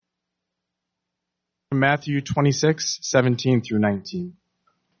Matthew 26:17 through 19.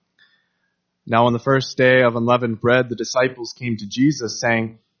 Now on the first day of unleavened bread, the disciples came to Jesus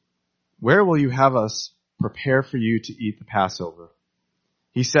saying, "Where will you have us prepare for you to eat the Passover?"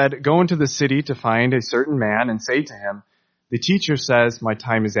 He said, "Go into the city to find a certain man and say to him, 'The teacher says, my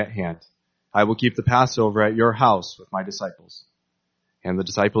time is at hand. I will keep the Passover at your house with my disciples.'" And the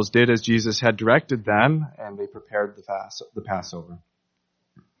disciples did as Jesus had directed them, and they prepared the Passover.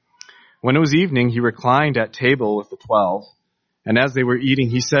 When it was evening, he reclined at table with the 12, and as they were eating,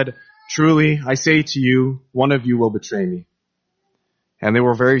 he said, "Truly, I say to you, one of you will betray me." And they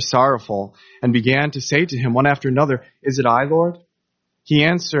were very sorrowful, and began to say to him one after another, "Is it I, Lord?" He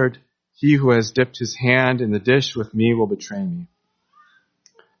answered, "He who has dipped his hand in the dish with me will betray me.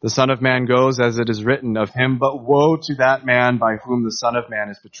 The Son of Man goes as it is written of him, but woe to that man by whom the Son of Man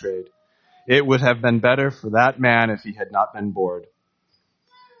is betrayed. It would have been better for that man if he had not been born."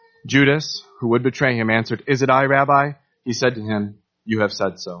 Judas, who would betray him, answered, "Is it I, Rabbi?" He said to him, "You have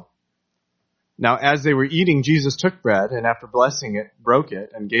said so." Now as they were eating, Jesus took bread, and after blessing it, broke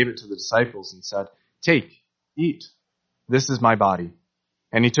it, and gave it to the disciples, and said, "Take, eat. This is my body."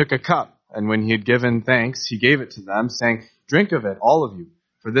 And he took a cup, and when he had given thanks, he gave it to them, saying, "Drink of it, all of you,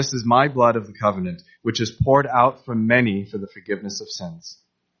 for this is my blood of the covenant, which is poured out for many for the forgiveness of sins.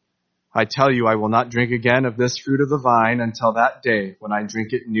 I tell you, I will not drink again of this fruit of the vine until that day when I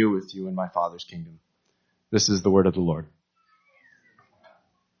drink it new with you in my Father's kingdom." This is the word of the Lord.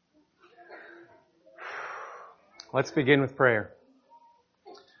 Let's begin with prayer.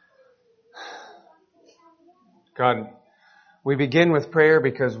 God, we begin with prayer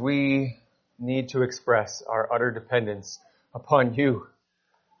because we need to express our utter dependence upon you,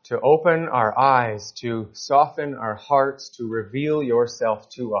 to open our eyes, to soften our hearts, to reveal yourself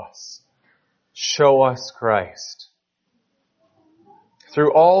to us. Show us Christ.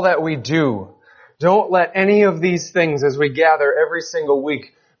 Through all that we do, don't let any of these things as we gather every single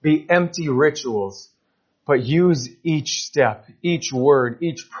week be empty rituals, but use each step, each word,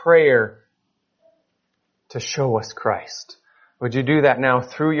 each prayer to show us Christ. Would you do that now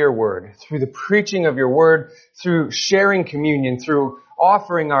through your word, through the preaching of your word, through sharing communion, through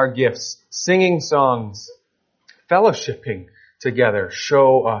offering our gifts, singing songs, fellowshipping together.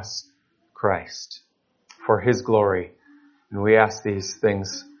 Show us Christ for his glory. And we ask these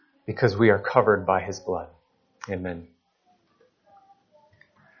things because we are covered by his blood. Amen.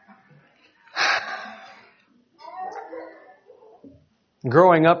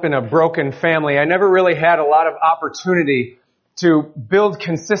 Growing up in a broken family, I never really had a lot of opportunity to build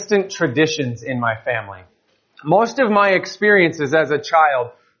consistent traditions in my family. Most of my experiences as a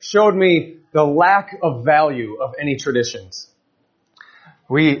child showed me the lack of value of any traditions.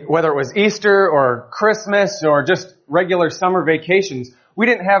 Whether it was Easter or Christmas or just regular summer vacations, we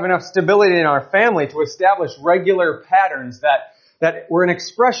didn't have enough stability in our family to establish regular patterns that were an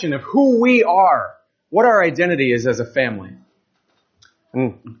expression of who we are, what our identity is as a family.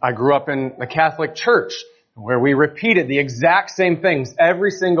 And I grew up in the Catholic Church, where we repeated the exact same things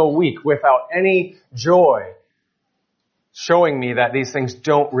every single week without any joy, showing me that these things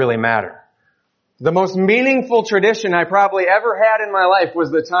don't really matter. The most meaningful tradition I probably ever had in my life was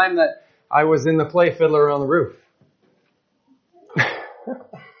the time that I was in the play Fiddler on the Roof.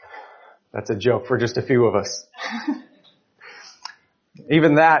 That's a joke for just a few of us.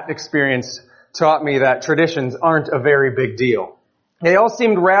 Even that experience taught me that traditions aren't a very big deal. They all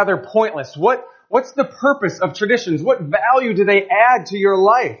seemed rather pointless. What's the purpose of traditions? What value do they add to your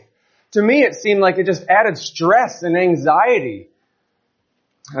life? To me, it seemed like it just added stress and anxiety.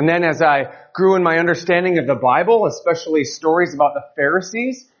 And then as I grew in my understanding of the Bible, especially stories about the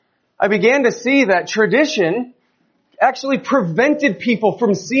Pharisees, I began to see that tradition actually prevented people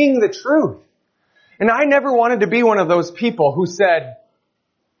from seeing the truth. And I never wanted to be one of those people who said,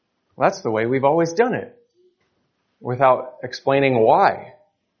 "Well, that's the way we've always done it," without explaining why.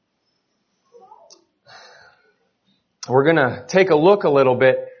 We're going to take a look a little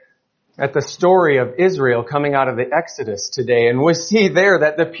bit at the story of Israel coming out of the Exodus today. And we see there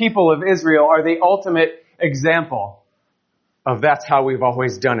that the people of Israel are the ultimate example of that's how we've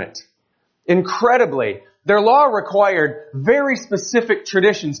always done it. Incredibly, their law required very specific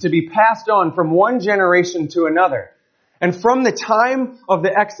traditions to be passed on from one generation to another. And from the time of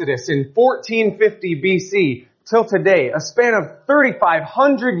the Exodus in 1450 BC till today, a span of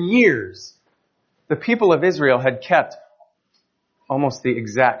 3,500 years, the people of Israel had kept almost the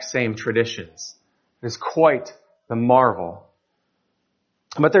exact same traditions. It is quite the marvel.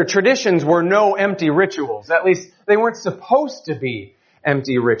 But their traditions were no empty rituals. At least they weren't supposed to be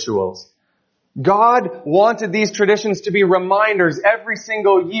empty rituals. God wanted these traditions to be reminders every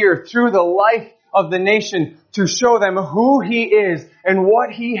single year through the life of the nation to show them who He is and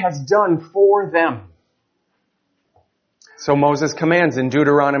what He has done for them. So Moses commands in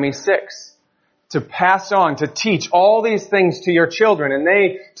Deuteronomy 6 to pass on, to teach all these things to your children and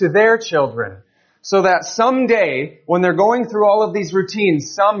they to their children, so that someday, when they're going through all of these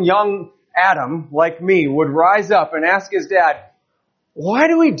routines, some young Adam, like me, would rise up and ask his dad, "Why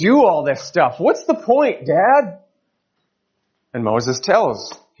do we do all this stuff? What's the point, Dad?" And Moses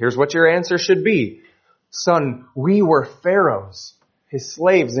tells, here's what your answer should be. "Son, we were Pharaoh's, his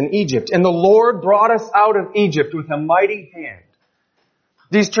slaves in Egypt, and the Lord brought us out of Egypt with a mighty hand."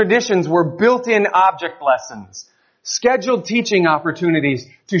 These traditions were built-in object lessons, scheduled teaching opportunities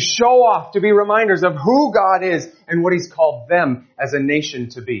to show off, to be reminders of who God is and what He's called them as a nation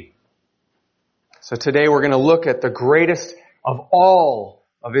to be. So today we're going to look at the greatest of all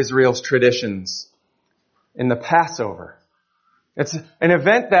of Israel's traditions in the Passover. It's an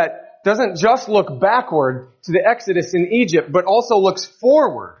event that doesn't just look backward to the Exodus in Egypt, but also looks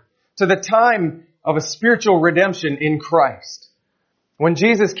forward to the time of a spiritual redemption in Christ. When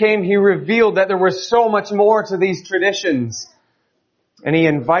Jesus came, He revealed that there was so much more to these traditions. And He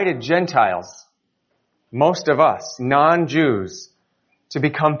invited Gentiles, most of us, non-Jews, to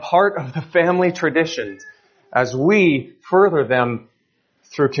become part of the family traditions as we further them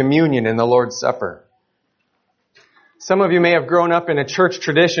through communion in the Lord's Supper. Some of you may have grown up in a church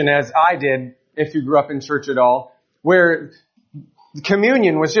tradition, as I did, if you grew up in church at all, where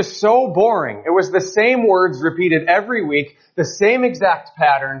communion was just so boring. It was the same words repeated every week, the same exact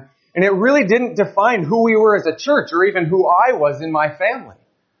pattern, and it really didn't define who we were as a church or even who I was in my family.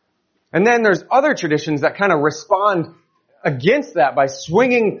 And then there's other traditions that kind of respond against that by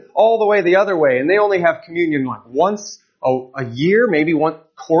swinging all the way the other way, and they only have communion like once a year, maybe once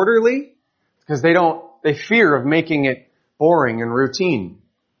quarterly, because they fear of making it boring and routine.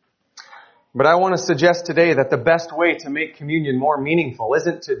 But I want to suggest today that the best way to make communion more meaningful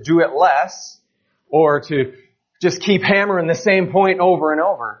isn't to do it less or to just keep hammering the same point over and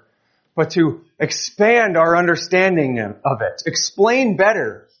over, but to expand our understanding of it, explain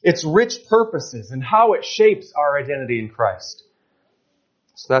better its rich purposes and how it shapes our identity in Christ.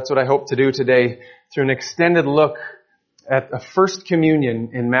 So that's what I hope to do today through an extended look at the first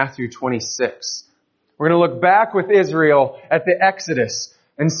communion in Matthew 26. We're going to look back with Israel at the Exodus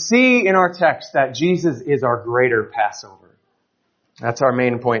and see in our text that Jesus is our greater Passover. That's our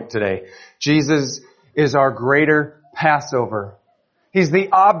main point today. Jesus is our greater Passover. He's the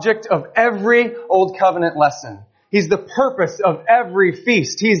object of every Old Covenant lesson. He's the purpose of every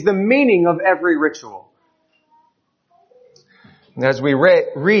feast. He's the meaning of every ritual. And as we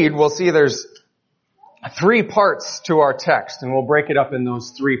read, we'll see there's 3 parts to our text, and we'll break it up in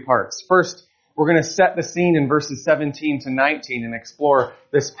those 3 parts. First, we're going to set the scene in verses 17 to 19 and explore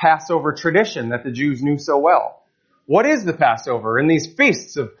this Passover tradition that the Jews knew so well. What is the Passover and these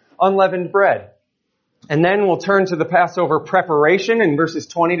feasts of unleavened bread? And then we'll turn to the Passover preparation in verses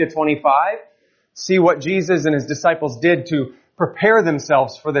 20 to 25, see what Jesus and His disciples did to prepare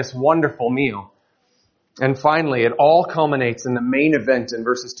themselves for this wonderful meal. And finally, it all culminates in the main event in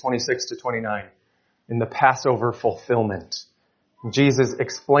verses 26 to 29, in the Passover fulfillment. Jesus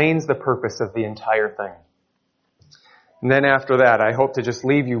explains the purpose of the entire thing. And then after that, I hope to just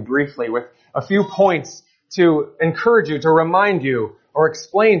leave you briefly with a few points to encourage you, to remind you, or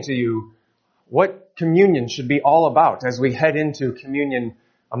explain to you what communion should be all about as we head into communion,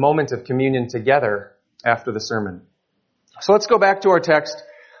 a moment of communion together after the sermon. So let's go back to our text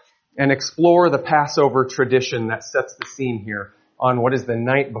and explore the Passover tradition that sets the scene here on what is the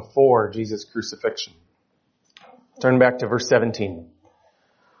night before Jesus' crucifixion. Turn back to verse 17.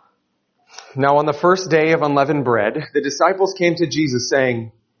 Now on the first day of unleavened bread, the disciples came to Jesus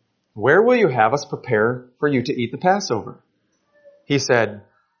saying, "Where will you have us prepare for you to eat the Passover?" He said,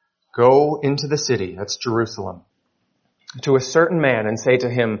 "Go into the city," that's Jerusalem, "to a certain man and say to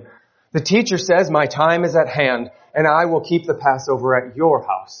him, 'The teacher says, my time is at hand, and I will keep the Passover at your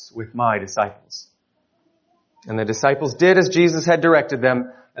house with my disciples.' And the disciples did as Jesus had directed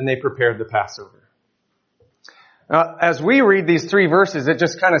them, and they prepared the Passover." As we read these 3 verses, it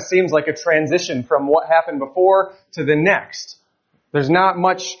just kind of seems like a transition from what happened before to the next. There's not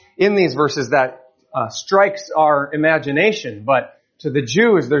much in these verses that strikes our imagination, but to the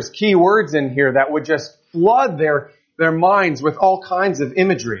Jews, there's key words in here that would just flood their minds with all kinds of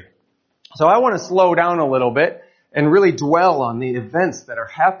imagery. So I want to slow down a little bit and really dwell on the events that are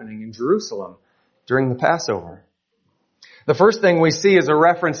happening in Jerusalem during the Passover. The first thing we see is a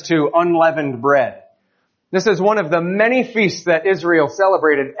reference to unleavened bread. This is one of the many feasts that Israel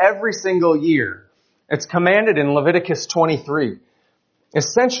celebrated every single year. It's commanded in Leviticus 23.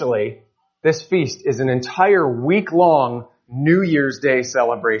 Essentially, this feast is an entire week-long New Year's Day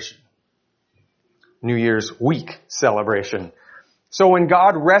celebration. New Year's week celebration. So when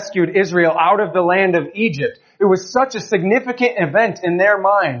God rescued Israel out of the land of Egypt, it was such a significant event in their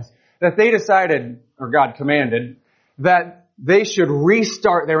minds that they decided, or God commanded, that they should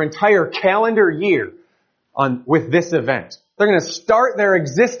restart their entire calendar year with this event. They're going to start their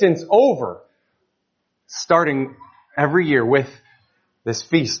existence over, starting every year with this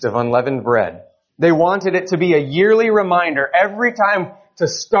feast of unleavened bread. They wanted it to be a yearly reminder every time to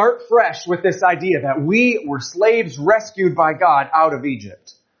start fresh with this idea that we were slaves rescued by God out of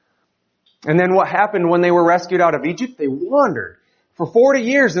Egypt. And then what happened when they were rescued out of Egypt? They wandered for 40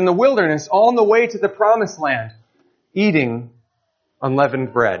 years in the wilderness on the way to the promised land, eating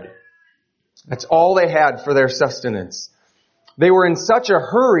unleavened bread. That's all they had for their sustenance. They were in such a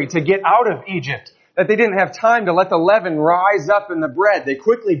hurry to get out of Egypt that they didn't have time to let the leaven rise up in the bread. They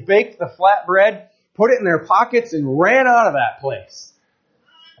quickly baked the flat bread, put it in their pockets, and ran out of that place.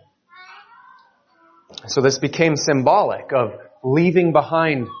 So this became symbolic of leaving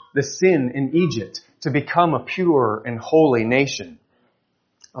behind the sin in Egypt to become a pure and holy nation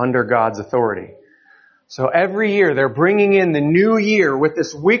under God's authority. So every year they're bringing in the new year with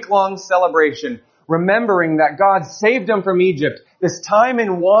this week-long celebration, remembering that God saved them from Egypt, this time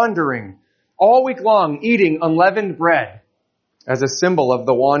in wandering, all week long eating unleavened bread as a symbol of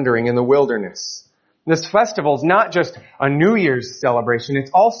the wandering in the wilderness. This festival is not just a New Year's celebration,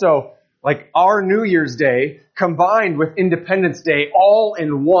 it's also like our New Year's Day combined with Independence Day all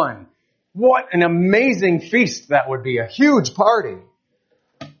in one. What an amazing feast that would be, a huge party.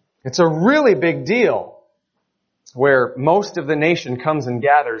 It's a really big deal where most of the nation comes and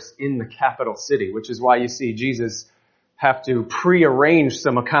gathers in the capital city, which is why you see Jesus have to prearrange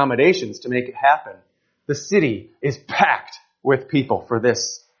some accommodations to make it happen. The city is packed with people for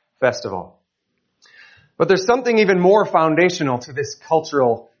this festival. But there's something even more foundational to this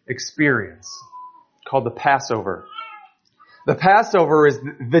cultural experience called the Passover. The Passover is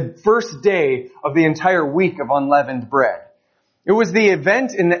the first day of the entire week of unleavened bread. It was the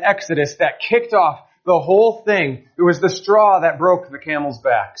event in the Exodus that kicked off the whole thing. It was the straw that broke the camel's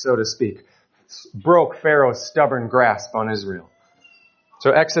back, so to speak. Broke Pharaoh's stubborn grasp on Israel. So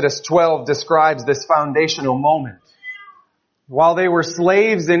Exodus 12 describes this foundational moment. While they were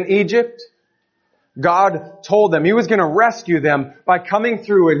slaves in Egypt, God told them He was going to rescue them by coming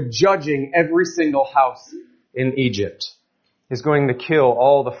through and judging every single house in Egypt. He's going to kill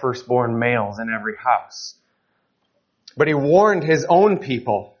all the firstborn males in every house. But He warned His own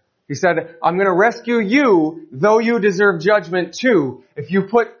people. He said, I'm going to rescue you, though you deserve judgment too. If you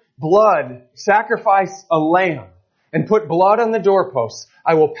put blood, sacrifice a lamb, and put blood on the doorposts,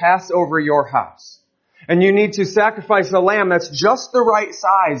 I will pass over your house. And you need to sacrifice a lamb that's just the right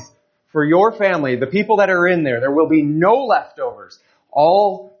size for your family, the people that are in there. There will be no leftovers.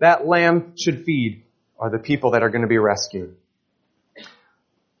 All that lamb should feed are the people that are going to be rescued.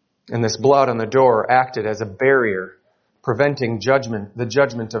 And this blood on the door acted as a barrier, preventing the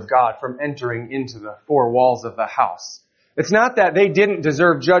judgment of God from entering into the four walls of the house. It's not that they didn't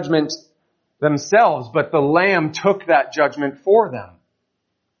deserve judgment themselves, but the Lamb took that judgment for them.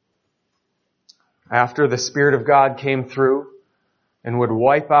 After the Spirit of God came through and would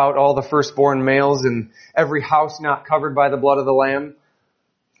wipe out all the firstborn males in every house not covered by the blood of the Lamb,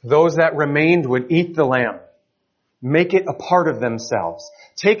 those that remained would eat the lamb, make it a part of themselves,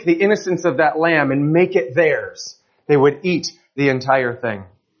 take the innocence of that lamb and make it theirs. They would eat the entire thing.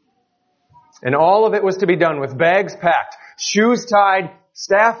 And all of it was to be done with bags packed, shoes tied,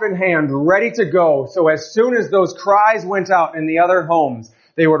 staff in hand, ready to go. So as soon as those cries went out in the other homes,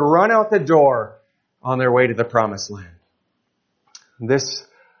 they would run out the door on their way to the promised land. This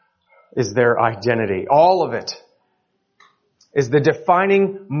is their identity. All of it is the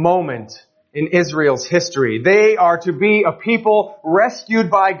defining moment in Israel's history. They are to be a people rescued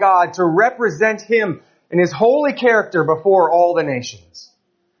by God to represent Him in His holy character before all the nations.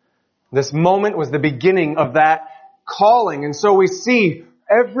 This moment was the beginning of that calling. And so we see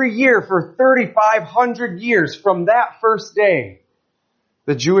every year for 3,500 years from that first day,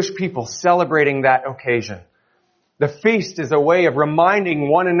 the Jewish people celebrating that occasion. The feast is a way of reminding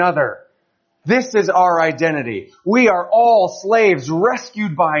one another, this is our identity. We are all slaves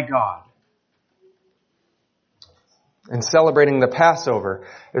rescued by God. And celebrating the Passover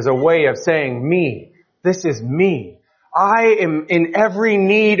is a way of saying, me, this is me. I am in every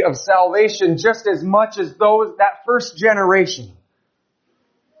need of salvation just as much as that first generation.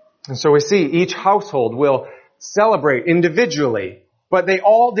 And so we see each household will celebrate individually, but they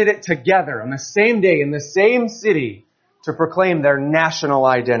all did it together on the same day in the same city to proclaim their national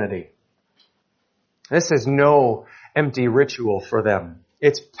identity. This is no empty ritual for them.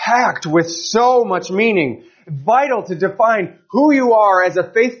 It's packed with so much meaning, vital to define who you are as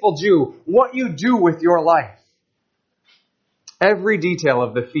a faithful Jew, what you do with your life. Every detail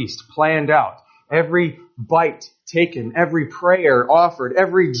of the feast planned out, every bite taken, every prayer offered,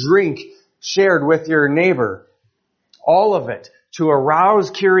 every drink shared with your neighbor, all of it to arouse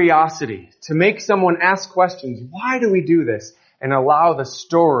curiosity, to make someone ask questions. Why do we do this? And allow the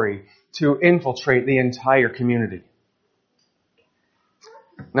story to infiltrate the entire community.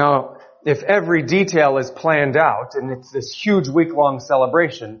 Now, if every detail is planned out and it's this huge week-long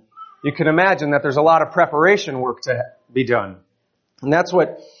celebration, you can imagine that there's a lot of preparation work to be done. And that's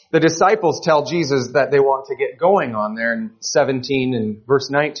what the disciples tell Jesus that they want to get going on there in 17 and verse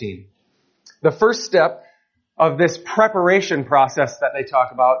 19. The first step of this preparation process that they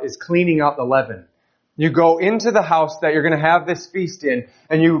talk about is cleaning out the leaven. You go into the house that you're going to have this feast in,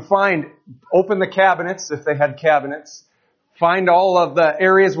 and you open the cabinets, if they had cabinets, find all of the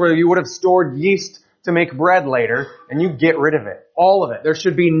areas where you would have stored yeast to make bread later, and you get rid of it. All of it. There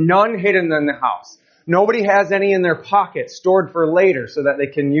should be none hidden in the house. Nobody has any in their pocket stored for later so that they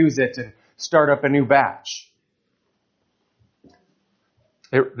can use it and start up a new batch.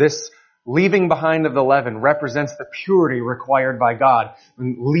 This leaving behind of the leaven represents the purity required by God,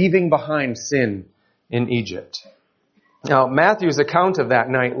 and leaving behind sin in Egypt. Now, Matthew's account of that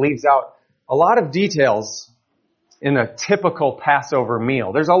night leaves out a lot of details in a typical Passover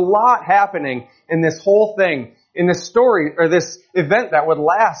meal. There's a lot happening in this whole thing, in this story, or this event that would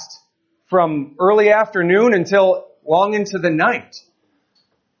last from early afternoon until long into the night.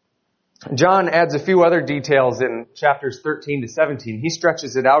 John adds a few other details in chapters 13 to 17. He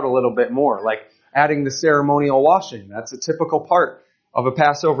stretches it out a little bit more, like adding the ceremonial washing. That's a typical part of a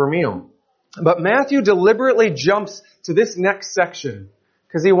Passover meal. But Matthew deliberately jumps to this next section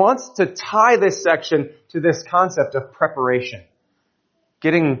because he wants to tie this section to this concept of preparation.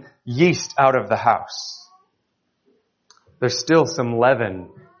 Getting yeast out of the house. There's still some leaven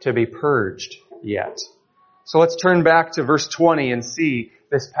to be purged yet. So let's turn back to verse 20 and see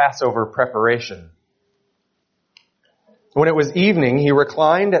this Passover preparation. When it was evening, he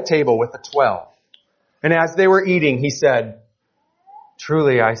reclined at table with the 12. And as they were eating, he said,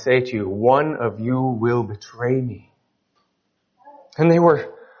 "Truly I say to you, one of you will betray me." And they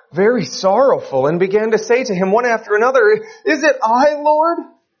were very sorrowful and began to say to him one after another, "Is it I, Lord?"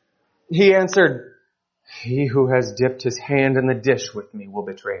 He answered, "He who has dipped his hand in the dish with me will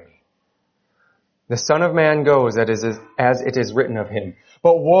betray me. The Son of Man goes as it is written of him.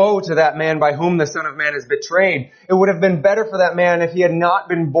 But woe to that man by whom the Son of Man is betrayed. It would have been better for that man if he had not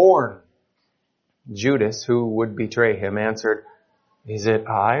been born." Judas, who would betray him, answered, "Is it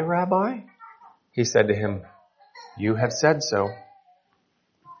I, Rabbi?" He said to him, "You have said so."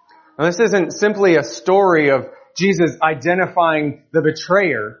 Now, this isn't simply a story of Jesus identifying the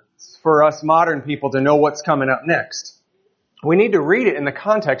betrayer for us modern people to know what's coming up next. We need to read it in the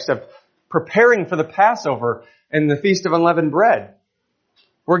context of preparing for the Passover and the Feast of Unleavened Bread.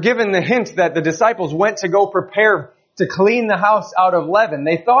 We're given the hint that the disciples went to go prepare to clean the house out of leaven.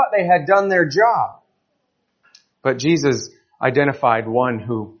 They thought they had done their job. But Jesus identified one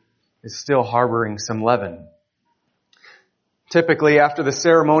who is still harboring some leaven. Typically, after the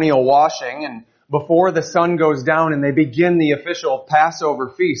ceremonial washing and before the sun goes down and they begin the official Passover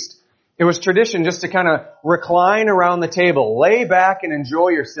feast, it was tradition just to kind of recline around the table, lay back and enjoy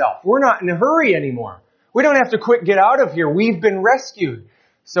yourself. We're not in a hurry anymore. We don't have to quick get out of here. We've been rescued.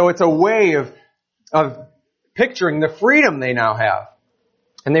 So it's a way of picturing the freedom they now have.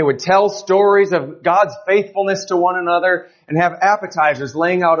 And they would tell stories of God's faithfulness to one another and have appetizers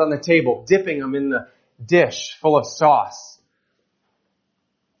laying out on the table, dipping them in the dish full of sauce.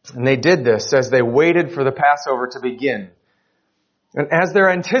 And they did this as they waited for the Passover to begin. And as they're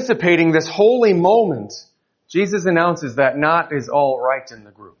anticipating this holy moment, Jesus announces that not is all right in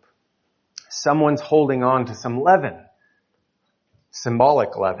the group. Someone's holding on to some leaven,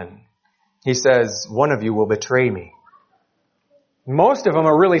 symbolic leaven. He says, "One of you will betray me." Most of them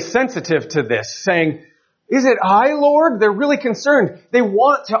are really sensitive to this, saying, "Is it I, Lord?" They're really concerned. They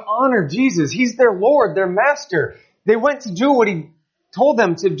want to honor Jesus. He's their Lord, their master. They went to do what he told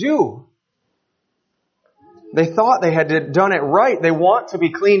them to do. They thought they had done it right. They want to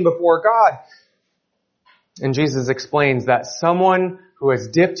be clean before God. And Jesus explains that someone who has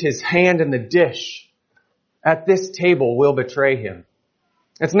dipped his hand in the dish at this table will betray him.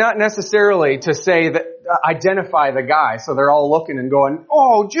 It's not necessarily to say that, identify the guy, so they're all looking and going,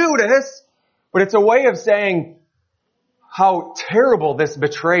 "Oh, Judas!" But it's a way of saying how terrible this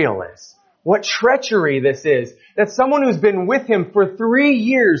betrayal is. What treachery this is. That someone who's been with him for 3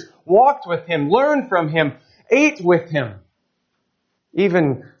 years, walked with him, learned from him, ate with him,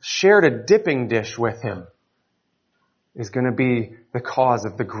 even shared a dipping dish with him, is going to be the cause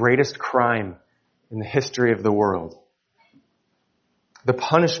of the greatest crime in the history of the world. The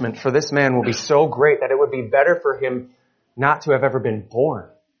punishment for this man will be so great that it would be better for him not to have ever been born.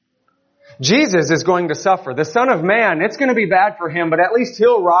 Jesus is going to suffer. The Son of Man, it's going to be bad for him, but at least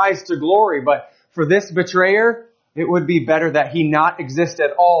he'll rise to glory. But for this betrayer, it would be better that he not exist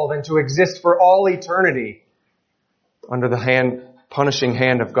at all than to exist for all eternity under the punishing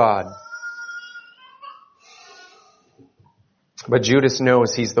hand of God. But Judas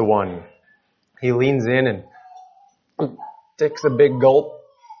knows he's the one. He leans in and takes a big gulp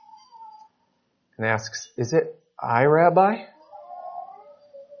and asks, "Is it I, Rabbi?"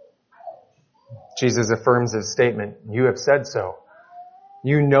 Jesus affirms his statement. "You have said so.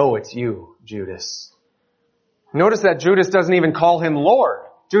 You know it's you, Judas." Notice that Judas doesn't even call him Lord.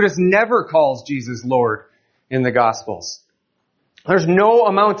 Judas never calls Jesus Lord in the Gospels. There's no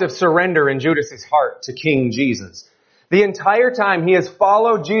amount of surrender in Judas's heart to King Jesus. The entire time he has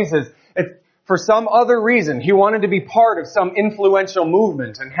followed Jesus, for some other reason. He wanted to be part of some influential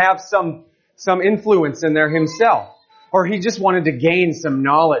movement and have some influence in there himself. Or he just wanted to gain some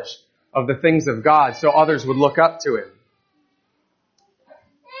knowledge of the things of God so others would look up to him.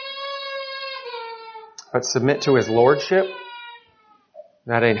 But submit to his lordship?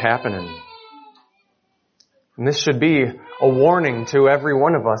 That ain't happening. And this should be a warning to every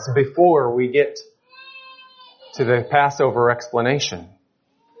one of us before we get to the Passover explanation.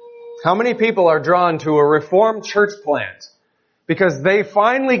 How many people are drawn to a Reformed church plant because they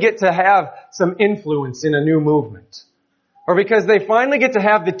finally get to have some influence in a new movement? Or because they finally get to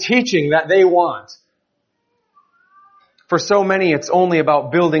have the teaching that they want? For so many, it's only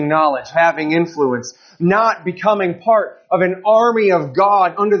about building knowledge, having influence, not becoming part of an army of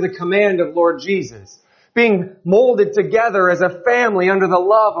God under the command of Lord Jesus. Being molded together as a family under the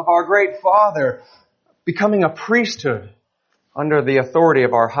love of our great Father. Becoming a priesthood under the authority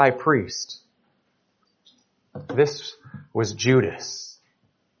of our high priest. This was Judas.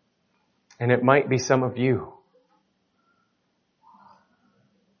 And it might be some of you.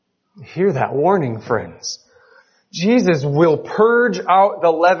 Hear that warning, friends. Jesus will purge out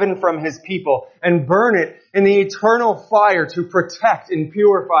the leaven from his people and burn it in the eternal fire to protect and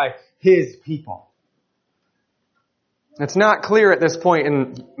purify his people. It's not clear at this point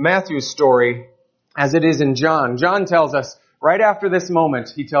in Matthew's story as it is in John. John tells us right after this moment,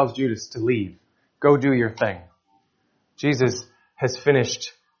 he tells Judas to leave. Go do your thing. Jesus has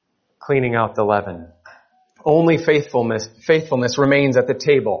finished cleaning out the leaven. Only faithfulness remains at the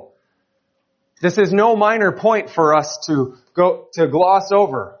table. This is no minor point for us to gloss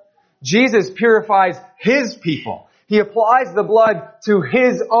over. Jesus purifies his people. He applies the blood to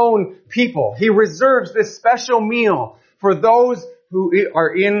his own people. He reserves this special meal for those who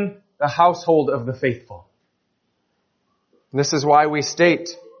are in the household of the faithful. This is why we state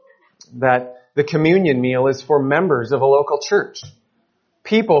that the communion meal is for members of a local church.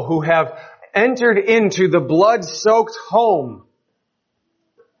 People who have entered into the blood-soaked home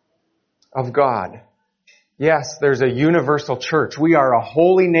of God. Yes, there's a universal church. We are a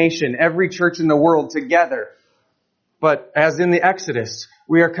holy nation, every church in the world together. But as in the Exodus,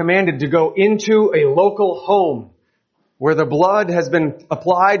 we are commanded to go into a local home where the blood has been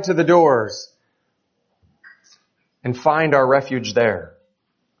applied to the doors and find our refuge there.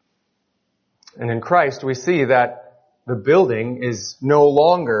 And in Christ, we see that the building is no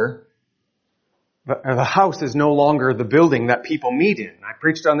longer, the house is no longer the building that people meet in. I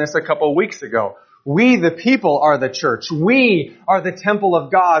preached on this a couple of weeks ago. We, the people, are the church. We are the temple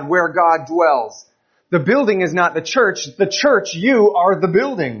of God where God dwells. The building is not the church. The church, you are the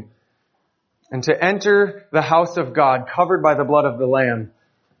building. And to enter the house of God covered by the blood of the Lamb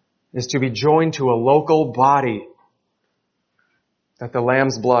is to be joined to a local body that the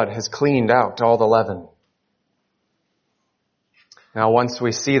Lamb's blood has cleaned out all the leaven. Now, once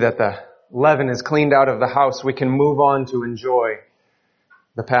we see that the leaven is cleaned out of the house, we can move on to enjoy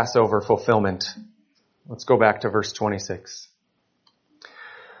the Passover fulfillment. Let's go back to verse 26.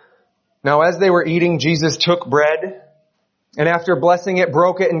 Now, as they were eating, Jesus took bread, and after blessing it,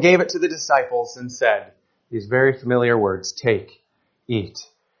 broke it and gave it to the disciples and said these very familiar words, "Take, eat,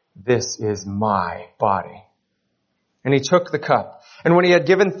 this is my body." And he took the cup, and when he had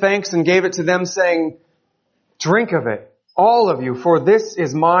given thanks and gave it to them, saying, "Drink of it, all of you, for this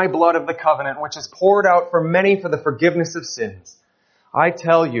is my blood of the covenant, which is poured out for many for the forgiveness of sins. I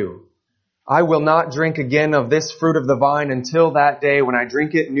tell you, I will not drink again of this fruit of the vine until that day when I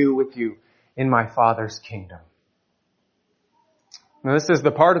drink it new with you in my Father's kingdom." Now, this is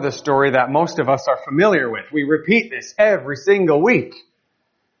the part of the story that most of us are familiar with. We repeat this every single week.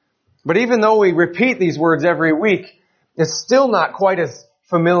 But even though we repeat these words every week, it's still not quite as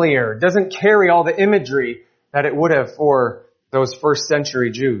familiar. It doesn't carry all the imagery that it would have for those first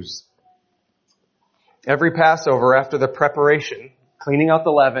century Jews. Every Passover, after the preparation, cleaning out the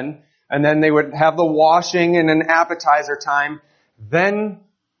leaven, and then they would have the washing and an appetizer time. Then,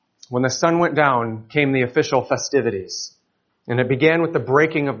 when the sun went down, came the official festivities. And it began with the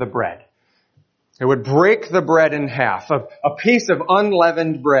breaking of the bread. It would break the bread in half, a piece of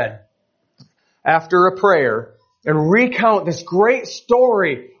unleavened bread, after a prayer, and recount this great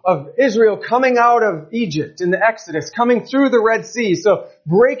story of Israel coming out of Egypt in the Exodus, coming through the Red Sea. So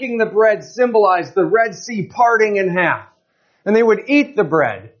breaking the bread symbolized the Red Sea parting in half. And they would eat the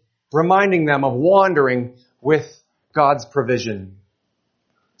bread, reminding them of wandering with God's provision.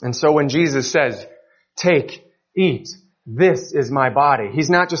 And so when Jesus says, "Take, eat, this is my body," He's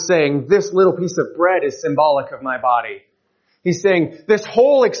not just saying this little piece of bread is symbolic of my body. He's saying this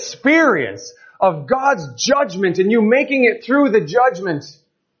whole experience of God's judgment and you making it through the judgment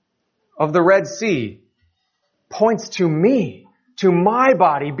of the Red Sea points to me, to my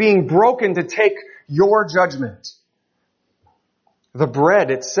body being broken to take your judgment. The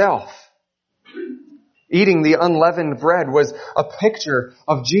bread itself, eating the unleavened bread, was a picture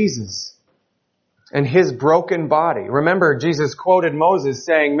of Jesus and His broken body. Remember, Jesus quoted Moses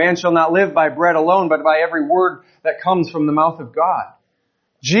saying, "Man shall not live by bread alone, but by every word that comes from the mouth of God."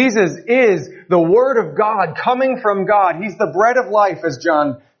 Jesus is the Word of God coming from God. He's the bread of life, as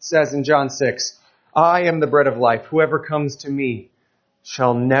John says in John 6. "I am the bread of life. Whoever comes to me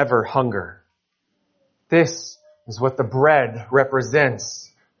shall never hunger." This is what the bread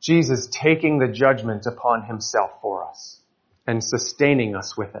represents. Jesus taking the judgment upon Himself for us and sustaining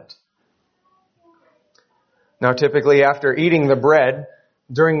us with it. Now, typically after eating the bread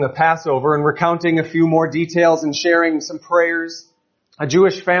during the Passover and recounting a few more details and sharing some prayers, a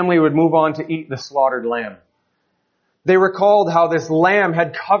Jewish family would move on to eat the slaughtered lamb. They recalled how this lamb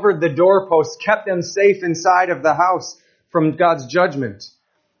had covered the doorposts, kept them safe inside of the house from God's judgment.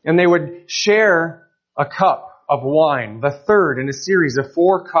 And they would share a cup of wine, the third in a series of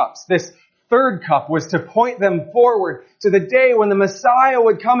 4 cups. This third cup was to point them forward to the day when the Messiah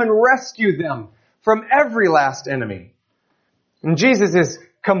would come and rescue them from every last enemy. And Jesus is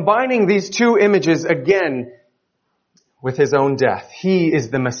combining these two images again with His own death. He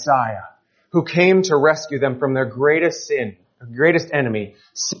is the Messiah who came to rescue them from their greatest sin, their greatest enemy,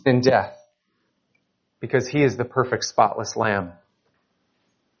 sin and death, because He is the perfect spotless lamb.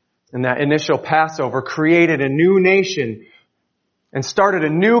 And that initial Passover created a new nation and started a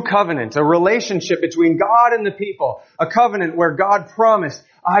new covenant, a relationship between God and the people, a covenant where God promised,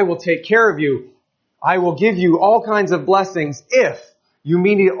 "I will take care of you. I will give you all kinds of blessings if you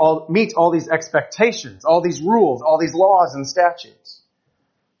meet all these expectations, all these rules, all these laws and statutes."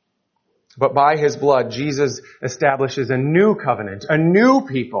 But by His blood, Jesus establishes a new covenant, a new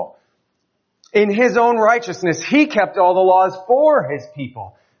people. In His own righteousness, He kept all the laws for His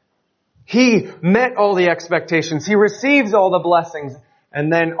people. He met all the expectations. He receives all the blessings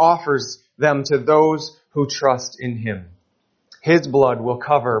and then offers them to those who trust in Him. His blood will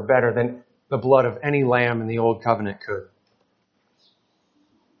cover better than the blood of any lamb in the old covenant could.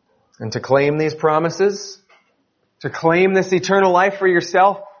 And to claim these promises, to claim this eternal life for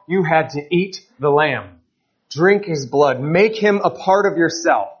yourself, you had to eat the lamb, drink His blood, make Him a part of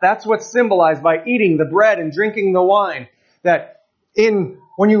yourself. That's what's symbolized by eating the bread and drinking the wine. That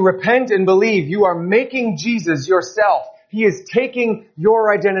when you repent and believe, you are making Jesus yourself. He is taking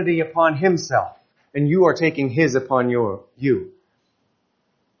your identity upon Himself, and you are taking His upon you.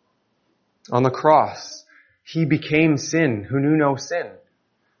 On the cross, He became sin who knew no sin,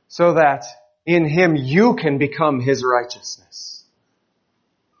 so that in Him you can become His righteousness.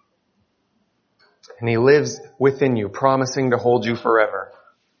 And He lives within you, promising to hold you forever.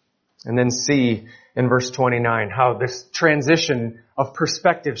 And then see in verse 29 how this transition of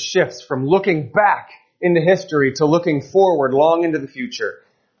perspective shifts from looking back into history to looking forward long into the future.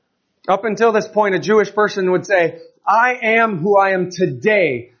 Up until this point, a Jewish person would say, "I am who I am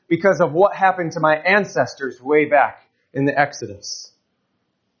today because of what happened to my ancestors way back in the Exodus."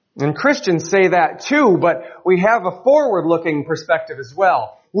 And Christians say that too, but we have a forward-looking perspective as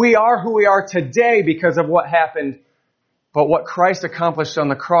well. We are who we are today because of what happened, but what Christ accomplished on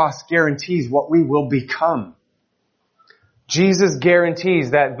the cross guarantees what we will become. Jesus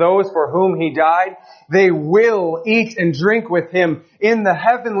guarantees that those for whom He died, they will eat and drink with Him in the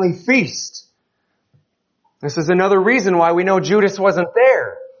heavenly feast. This is another reason why we know Judas wasn't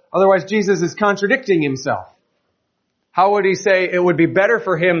there. Otherwise, Jesus is contradicting Himself. How would he say it would be better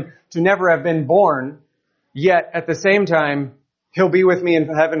for him to never have been born, yet at the same time, he'll be with me in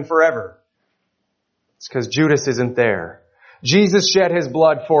heaven forever? It's because Judas isn't there. Jesus shed his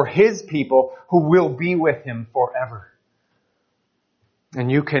blood for his people who will be with him forever. And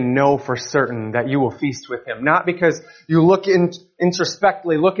you can know for certain that you will feast with him. Not because you look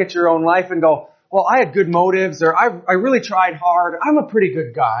introspectively, look at your own life and go, well, I had good motives, or I really tried hard. I'm a pretty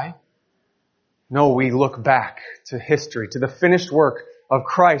good guy. No, we look back to history, to the finished work of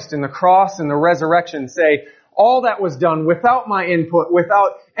Christ and the cross and the resurrection, say, all that was done without my input,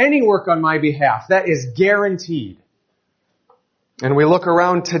 without any work on my behalf, that is guaranteed. And we look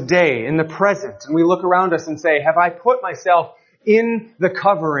around today, in the present, and we look around us and say, have I put myself in the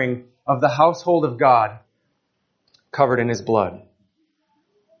covering of the household of God, covered in his blood?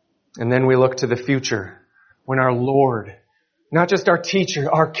 And then we look to the future, when our Lord, not just our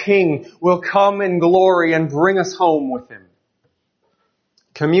teacher, our King, will come in glory and bring us home with him.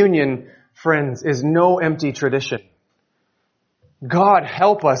 Communion, friends, is no empty tradition. God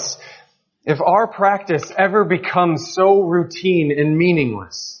help us if our practice ever becomes so routine and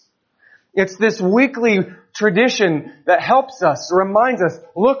meaningless. It's this weekly tradition that helps us, reminds us,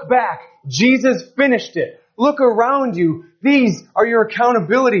 look back, Jesus finished it. Look around you, these are your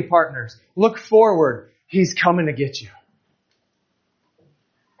accountability partners. Look forward, he's coming to get you.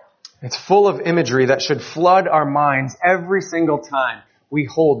 It's full of imagery that should flood our minds every single time we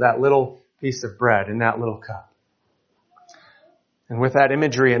hold that little piece of bread in that little cup. And with that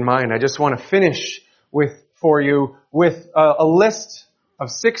imagery in mind, I just want to finish for you with a list of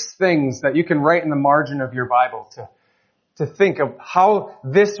 6 things that you can write in the margin of your Bible to think of how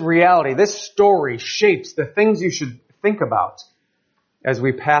this reality, this story shapes the things you should think about as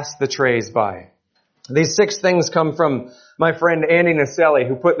we pass the trays by. These 6 things come from my friend Andy Naselli,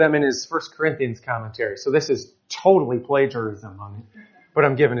 who put them in his 1 Corinthians commentary. So this is totally plagiarism on it, but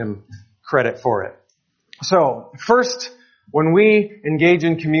I'm giving him credit for it. So first, when we engage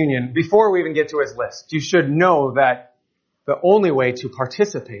in communion, before we even get to his list, you should know that the only way to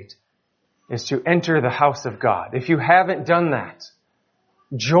participate is to enter the house of God. If you haven't done that,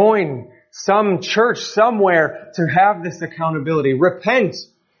 join some church somewhere to have this accountability. Repent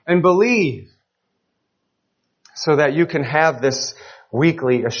and believe so that you can have this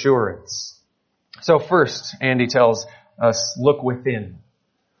weekly assurance. So first, Andy tells us, look within.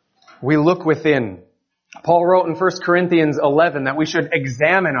 We look within. Paul wrote in 1 Corinthians 11 that we should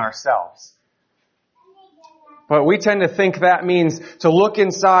examine ourselves. But we tend to think that means to look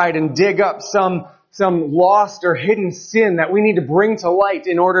inside and dig up some lost or hidden sin that we need to bring to light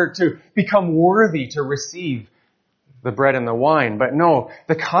in order to become worthy to receive the bread and the wine. But no,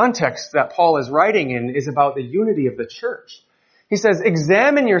 the context that Paul is writing in is about the unity of the church. He says,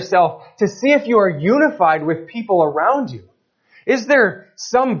 examine yourself to see if you are unified with people around you. Is there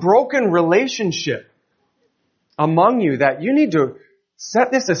some broken relationship among you that you need to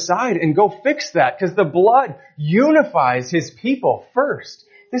set this aside and go fix that? Because the blood unifies his people first.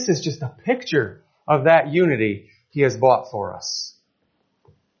 This is just a picture of that unity he has bought for us.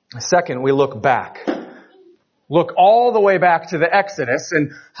 Second, we look back. Look all the way back to the Exodus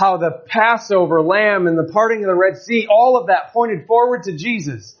and how the Passover lamb and the parting of the Red Sea, all of that pointed forward to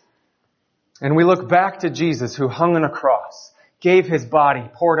Jesus. And we look back to Jesus who hung on a cross, gave his body,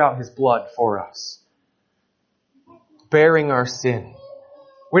 poured out his blood for us, bearing our sin.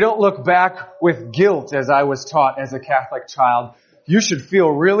 We don't look back with guilt, as I was taught as a Catholic child. You should feel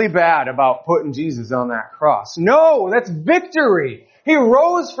really bad about putting Jesus on that cross. No, that's victory. He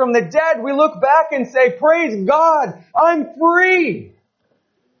rose from the dead. We look back and say, praise God, I'm free.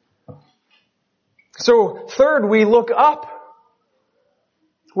 So third, we look up.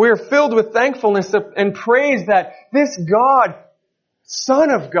 We're filled with thankfulness and praise that this God,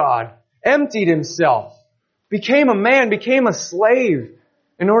 Son of God, emptied himself, became a man, became a slave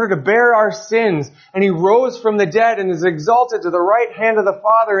in order to bear our sins. And he rose from the dead and is exalted to the right hand of the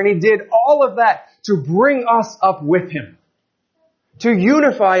Father. And he did all of that to bring us up with him, to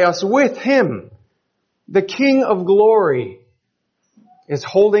unify us with him. The King of glory is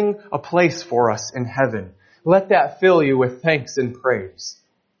holding a place for us in heaven. Let that fill you with thanks and praise.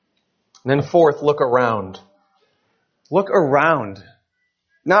 And then fourth, look around. Look around.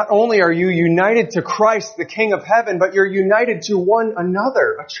 Not only are you united to Christ, the King of heaven, but you're united to one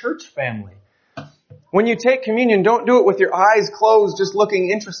another, a church family. When you take communion, don't do it with your eyes closed, just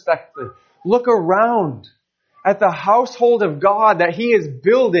looking introspectively. Look around at the household of God that he is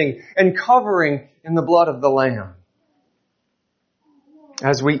building and covering in the blood of the Lamb.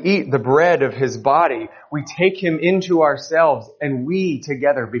 As we eat the bread of his body, we take him into ourselves and we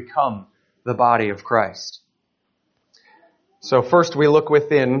together become the body of Christ. So first we look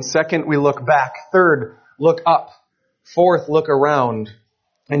within. Second, we look back. Third, look up. Fourth, look around.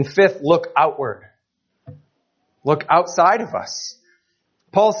 And fifth, look outward. Look outside of us.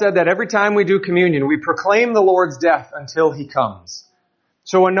 Paul said that every time we do communion, we proclaim the Lord's death until He comes.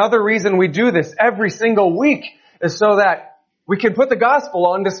 So another reason we do this every single week is so that we can put the gospel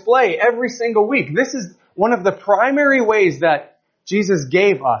on display every single week. This is one of the primary ways that Jesus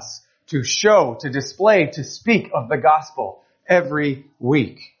gave us to show, to display, to speak of the gospel every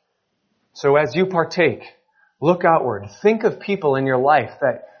week. So as you partake, look outward. Think of people in your life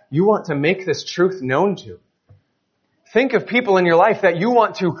that you want to make this truth known to. Think of people in your life that you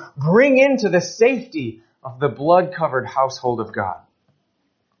want to bring into the safety of the blood-covered household of God.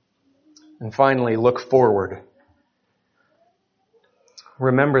 And finally, look forward.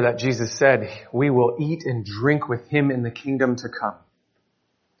 Remember that Jesus said, we will eat and drink with Him in the kingdom to come.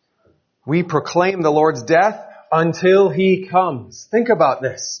 We proclaim the Lord's death until He comes. Think about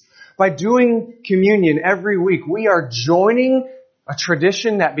this. By doing communion every week, we are joining a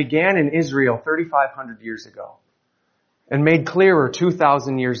tradition that began in Israel 3,500 years ago and made clearer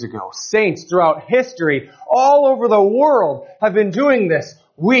 2,000 years ago. Saints throughout history, all over the world, have been doing this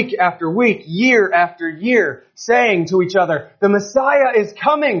week after week, year after year, saying to each other, the Messiah is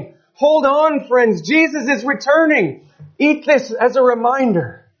coming. Hold on, friends. Jesus is returning. Eat this as a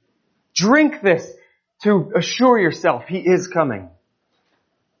reminder. Drink this to assure yourself He is coming.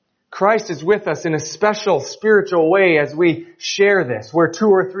 Christ is with us in a special spiritual way as we share this. Where 2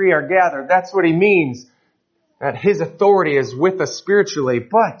 or 3 are gathered, that's what He means. That His authority is with us spiritually.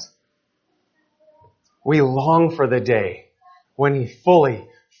 But we long for the day when He fully,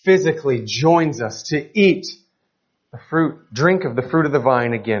 physically joins us to eat the fruit, drink of the fruit of the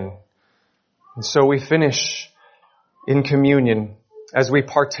vine again. And so we finish in communion. As we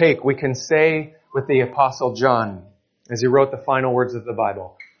partake, we can say with the Apostle John, as he wrote the final words of the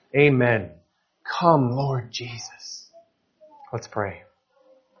Bible, Amen. Come, Lord Jesus. Let's pray.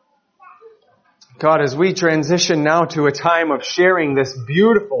 God, as we transition now to a time of sharing this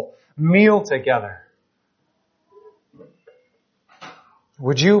beautiful meal together,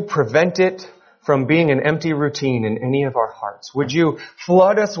 would you prevent it from being an empty routine in any of our hearts? Would you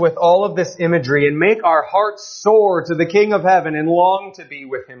flood us with all of this imagery and make our hearts soar to the King of Heaven and long to be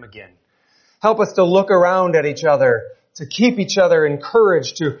with Him again? Help us to look around at each other, to keep each other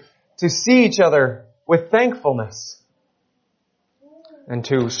encouraged, to see each other with thankfulness, and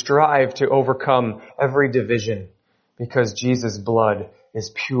to strive to overcome every division, because Jesus' blood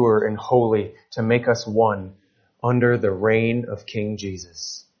is pure and holy to make us one under the reign of King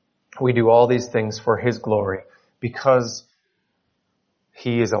Jesus. We do all these things for His glory because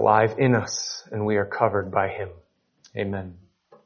He is alive in us and we are covered by Him. Amen.